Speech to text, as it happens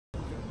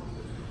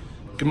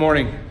Good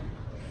morning.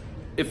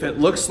 If it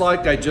looks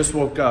like I just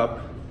woke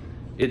up,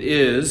 it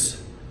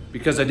is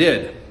because I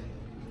did.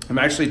 I'm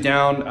actually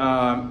down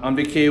on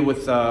vacay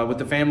with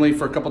the family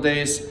for a couple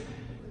days.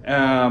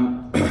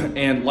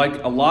 And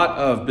like a lot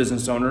of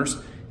business owners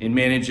and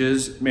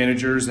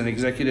managers and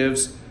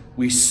executives,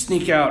 we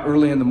sneak out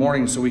early in the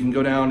morning so we can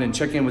go down and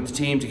check in with the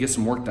team to get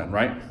some work done,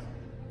 right?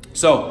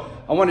 So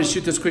I wanted to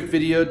shoot this quick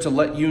video to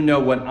let you know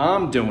what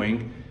I'm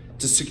doing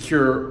to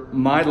secure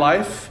my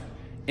life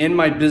and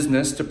my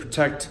business, to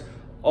protect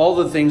all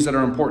the things that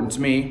are important to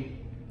me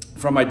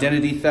from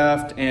identity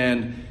theft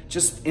and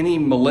just any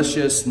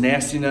malicious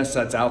nastiness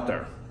that's out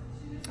there.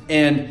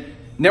 And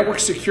network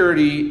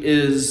security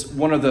is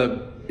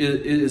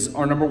is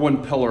our number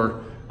one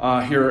pillar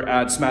here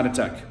at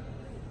Smatotech.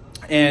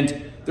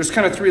 And there's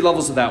kind of three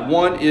levels of that.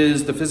 One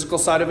is the physical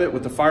side of it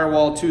with the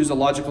firewall. Two is the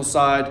logical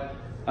side.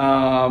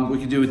 We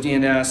can do with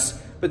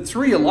DNS. But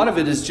three, a lot of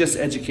it is just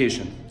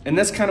education. And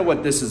that's kind of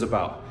what this is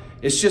about.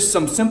 It's just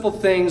some simple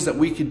things that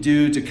we could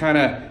do to kind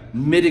of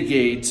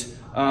mitigate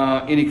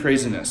any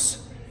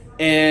craziness.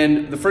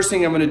 And the first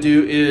thing I'm going to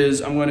do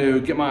is I'm going to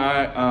get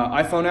my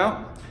iPhone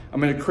out. I'm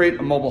going to create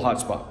a mobile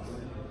hotspot.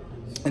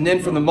 And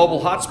then from the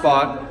mobile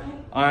hotspot,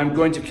 I'm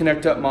going to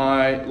connect up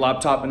my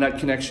laptop, and that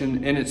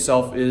connection in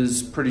itself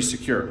is pretty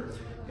secure.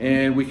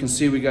 And we can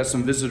see we got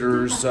some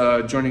visitors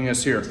joining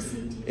us here.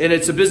 And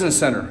it's a business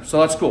center, so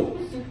that's cool.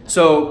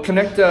 So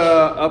connect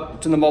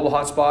up to the mobile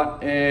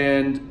hotspot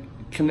and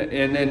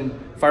then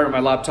fire up my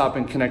laptop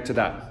and connect to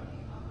that.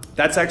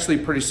 That's actually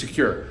pretty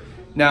secure.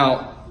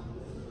 Now,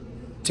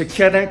 to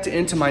connect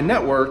into my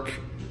network,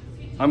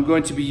 I'm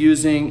going to be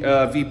using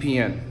a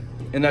VPN.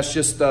 And that's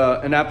just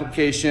an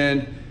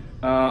application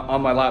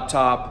on my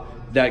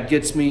laptop that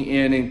gets me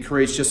in and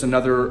creates just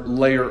another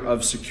layer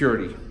of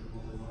security.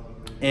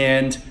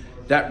 And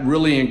that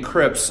really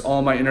encrypts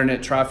all my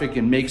internet traffic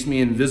and makes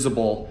me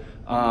invisible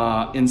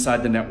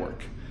inside the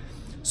network.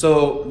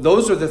 So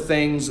those are the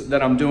things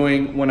that I'm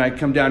doing when I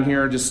come down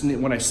here,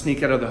 when I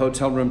sneak out of the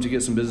hotel room to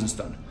get some business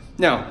done.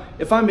 Now,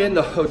 if I'm in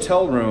the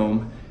hotel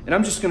room and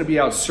I'm just gonna be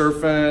out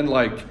surfing,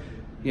 like,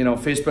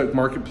 Facebook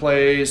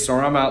Marketplace,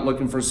 or I'm out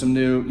looking for some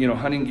new,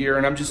 hunting gear,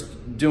 and I'm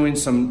just doing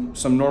some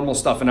normal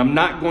stuff, and I'm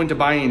not going to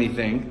buy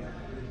anything,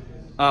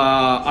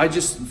 I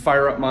just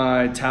fire up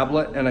my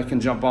tablet and I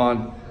can jump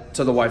on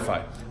to the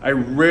Wi-Fi. I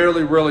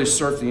rarely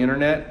surf the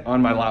internet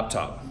on my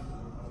laptop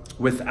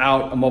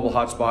without a mobile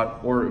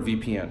hotspot or a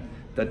VPN.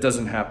 That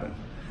doesn't happen.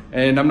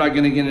 And I'm not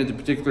gonna get into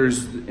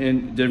particulars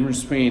in the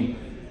difference between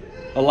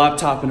a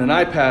laptop and an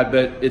iPad,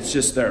 but it's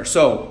just there.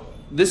 So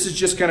this is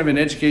just kind of an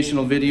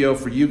educational video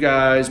for you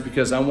guys,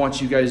 because I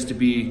want you guys to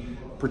be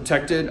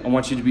protected. I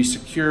want you to be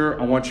secure.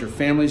 I want your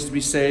families to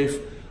be safe.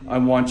 I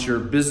want your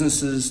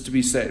businesses to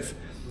be safe.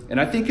 And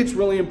I think it's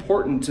really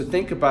important to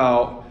think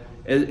about,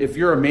 if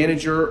you're a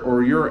manager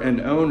or you're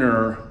an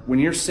owner, when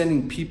you're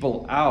sending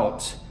people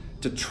out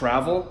to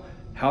travel,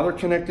 how they're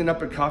connecting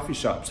up at coffee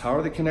shops, how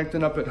are they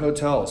connecting up at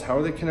hotels, how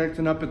are they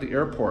connecting up at the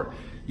airport.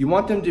 You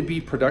want them to be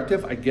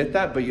productive, I get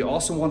that, but you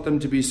also want them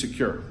to be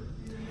secure.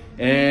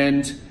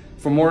 And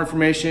for more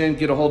information,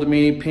 get a hold of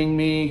me, ping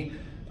me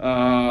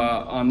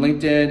on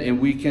LinkedIn,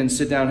 and we can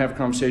sit down and have a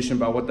conversation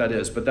about what that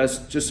is. But that's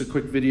just a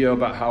quick video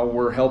about how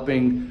we're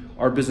helping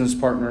our business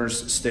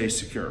partners stay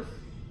secure.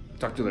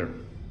 Talk to you later.